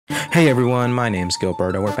Hey everyone, my name's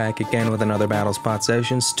Gilberto. We're back again with another Battle Spot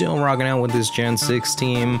session. Still rocking out with this Gen 6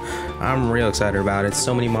 team. I'm real excited about it.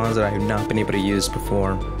 So many mods that I have not been able to use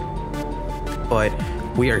before. But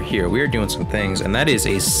we are here. We are doing some things, and that is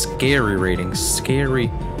a scary rating.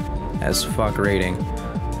 Scary as fuck rating.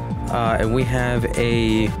 And we have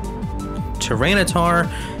a Tyranitar,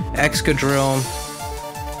 Excadrill,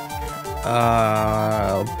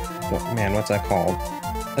 what's that called?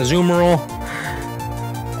 Azumarill,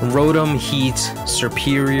 Rotom, Heat,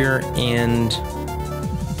 Superior, and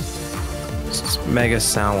Mega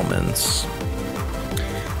Salamence.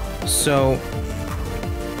 So,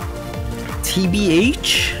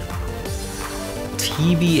 TBH,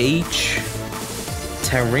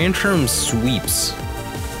 Tyrantrum sweeps.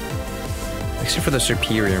 Except for the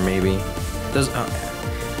Superior, maybe.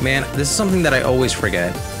 Man, this is something that I always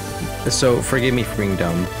forget. So, forgive me for being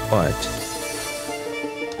dumb, but...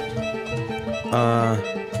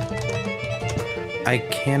 I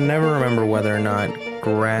can never remember whether or not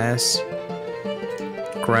grass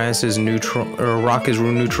is neutral, or rock is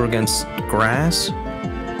neutral against grass,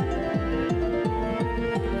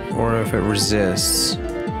 or if it resists.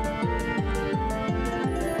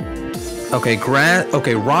 Okay,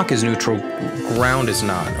 rock is neutral, ground is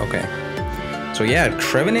not. Okay, so yeah,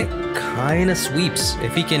 Trevenant kind of sweeps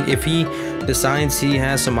if he decides he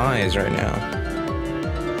has some eyes right now.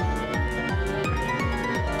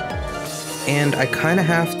 And I kind of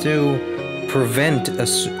have to prevent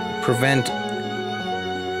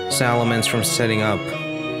Salamence from setting up.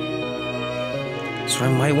 So I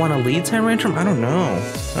might want to lead Tyrantrum? I don't know.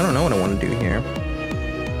 I don't know what I want to do here.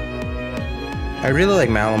 I really like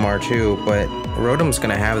Malamar too, but Rotom's going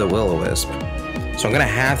to have the Will-O-Wisp. So I'm going to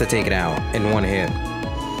have to take it out in one hit.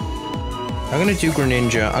 I'm going to do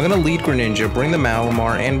Greninja. I'm going to lead Greninja, bring the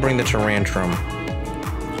Malamar, and bring the Tyrantrum.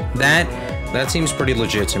 That seems pretty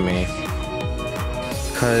legit to me.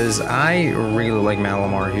 Because I really like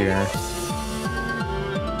Malamar here.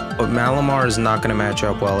 But Malamar is not going to match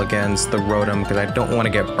up well against the Rotom because I don't want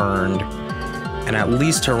to get burned. And at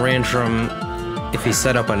least Tyrantrum, if he's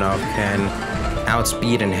set up enough, can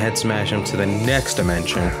outspeed and head smash him to the next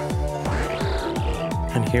dimension.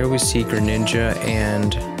 And here we see Greninja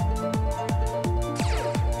and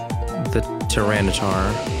the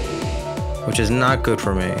Tyranitar, which is not good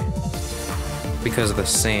for me because of the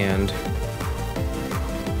sand.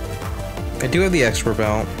 I do have the Expert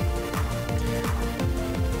Belt.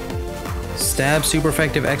 Stab, super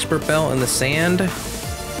effective Expert Belt in the sand.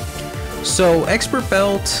 So Expert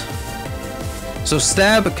Belt, so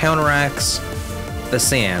Stab counteracts the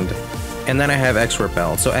sand, and then I have Expert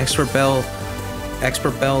Belt. So Expert Belt,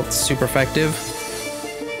 super effective,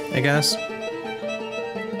 I guess.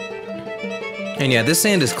 And yeah, this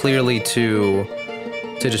sand is clearly to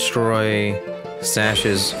destroy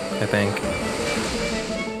sashes, I think.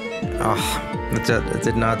 Oh, it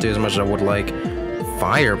did not do as much as I would like.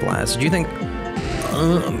 Fire Blast. Do you think...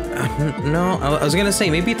 no, I was gonna say,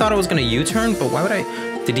 maybe he thought I was gonna U-turn, but why would I...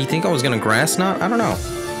 Did he think I was gonna Grass Knot? I don't know.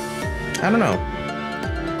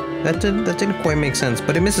 That didn't quite make sense,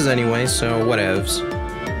 but it misses anyway, so whatevs.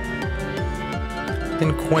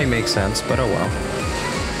 Didn't quite make sense, but oh well.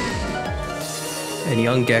 And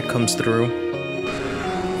Young Gek comes through.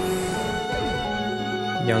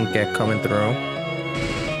 Young Gek coming through.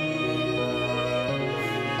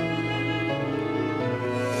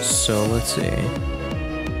 So let's see.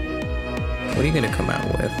 What are you gonna come out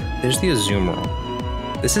with? There's the Azumarill.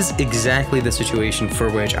 This is exactly the situation for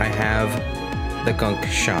which I have the Gunk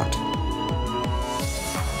shot.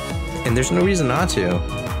 And there's no reason not to.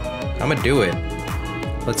 I'm gonna do it.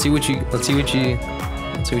 Let's see what you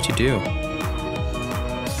do.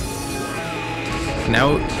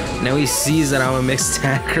 Now he sees that I'm a mixed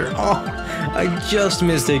attacker. Oh, I just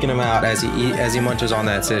missed taking him out as he munches on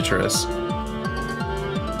that citrus.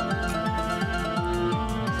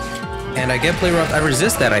 And I get Play Rough. I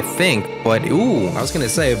resist that, I think, but ooh, I was gonna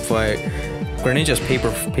say, but Greninja's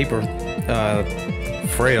paper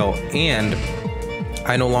frail, and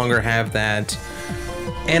I no longer have that.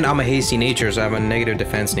 And I'm a hasty nature, so I have a negative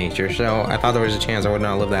defense nature. So I thought there was a chance I would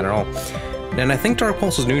not live that at all. And I think Dark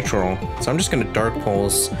Pulse is neutral, so I'm just gonna Dark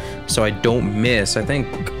Pulse so I don't miss. I think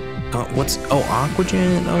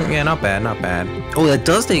Aquagen. Oh yeah, not bad. Oh, that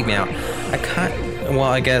does take me out.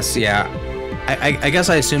 I guess yeah. I guess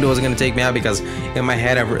I assumed it wasn't going to take me out because in my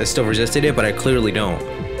head I still resisted it, but I clearly don't.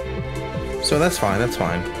 So that's fine,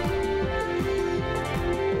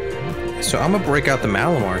 So I'm going to break out the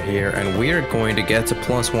Malamar here, and we are going to get to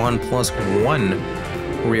 +1/+1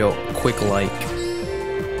 real quick like.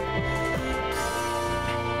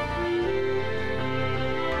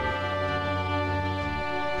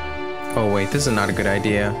 Oh wait, this is not a good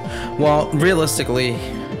idea. Well, realistically,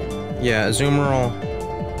 yeah, Azumarill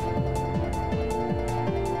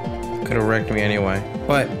could have wrecked me anyway.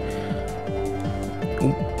 But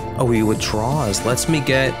oh, he withdraws. Lets me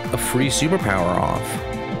get a free superpower off.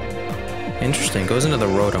 Interesting. Goes into the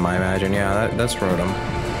Rotom, I imagine. Yeah, that's Rotom.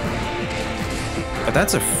 But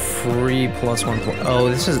that's a free +1. Oh,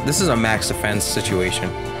 this is a max defense situation,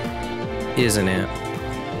 isn't it?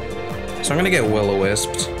 So I'm gonna get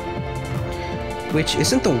Will-O-Wisped, which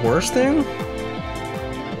isn't the worst thing.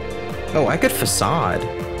 Oh, I could Facade.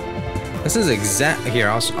 This is exact. Here,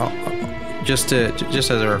 I'll just as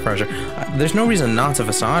a refresher. There's no reason not to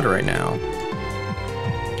Facade right now,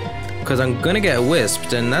 because I'm gonna get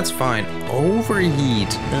Wisped, and that's fine.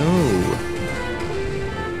 Overheat. No.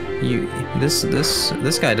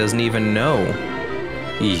 This guy doesn't even know.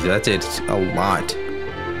 Eesh, that did a lot.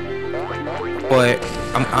 But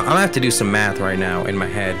I'm gonna have to do some math right now in my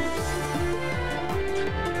head.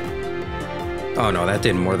 Oh no, that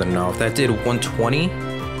did more than enough. That did 120.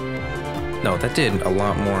 No, that did a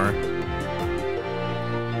lot more.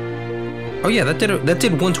 Oh yeah, that did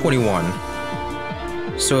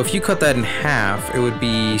 121. So if you cut that in half, it would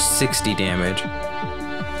be 60 damage.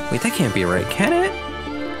 Wait, that can't be right, can it?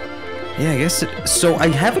 Yeah, I guess it. So I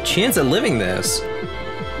have a chance at living this,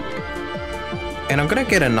 and I'm gonna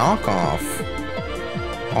get a knockoff.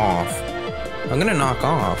 I'm gonna knock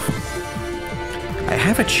off. I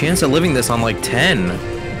have a chance at living this on like 10,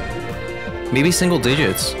 maybe single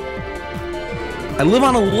digits. I live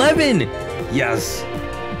on 11. Yes.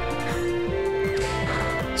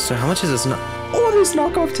 So how much is this? Oh, this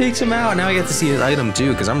knockoff takes him out. Now I get to see his item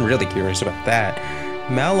too, because I'm really curious about that.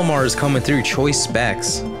 Malamar is coming through. Choice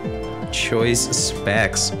specs.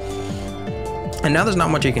 And now there's not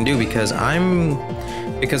much I can do because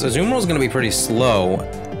Azumarill is gonna be pretty slow.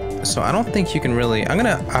 So I don't think you can really. I'm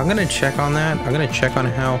gonna check on that. I'm gonna check on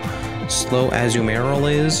how slow Azumarill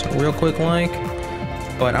is real quick, like.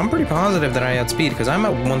 But I'm pretty positive that I outspeed because I'm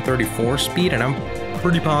at 134 speed, and I'm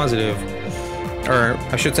pretty positive, or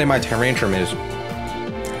I should say my Tyrantrum is,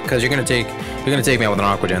 because you're gonna take me out with an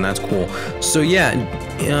Aqua Gen. That's cool. So yeah,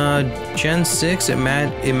 Gen 6 it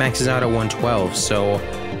maxes out at 112. So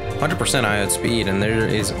 100% I outspeed, and there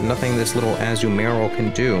is nothing this little Azumarill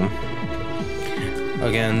can do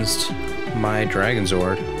against my Dragon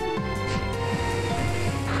Zord.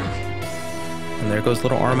 And there goes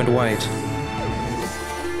little Armand White.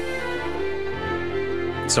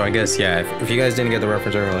 So I guess, yeah, if you guys didn't get the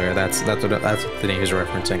reference earlier, that's what the name is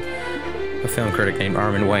referencing. A film critic named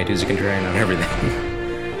Armand White who's a contrarian on everything.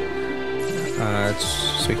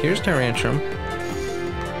 So here's Tyrantrum.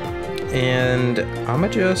 And I'ma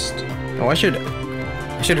just. Oh, I should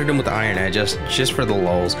have done with the Iron Edge just for the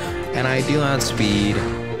lulz. And I do outspeed.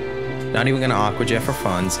 Not even gonna Aqua Jet for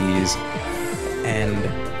funsies. And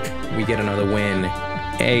we get another win.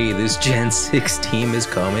 Hey, this Gen 6 team is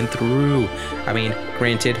coming through. I mean,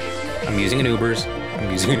 granted, I'm using an Ubers,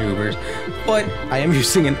 but I'm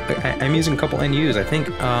using a couple NUs. I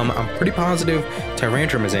think I'm pretty positive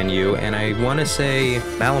Tyrantrum is NU, and I want to say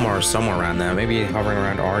Malamar is somewhere around that, maybe hovering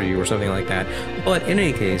around RU or something like that. But in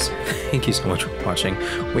any case, thank you so much for watching.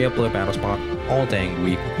 We upload BattleSpot all dang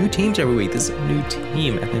week, new teams every week. This is a new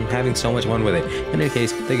team, and I'm having so much fun with it. In any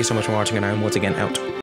case, thank you so much for watching, and I'm once again out.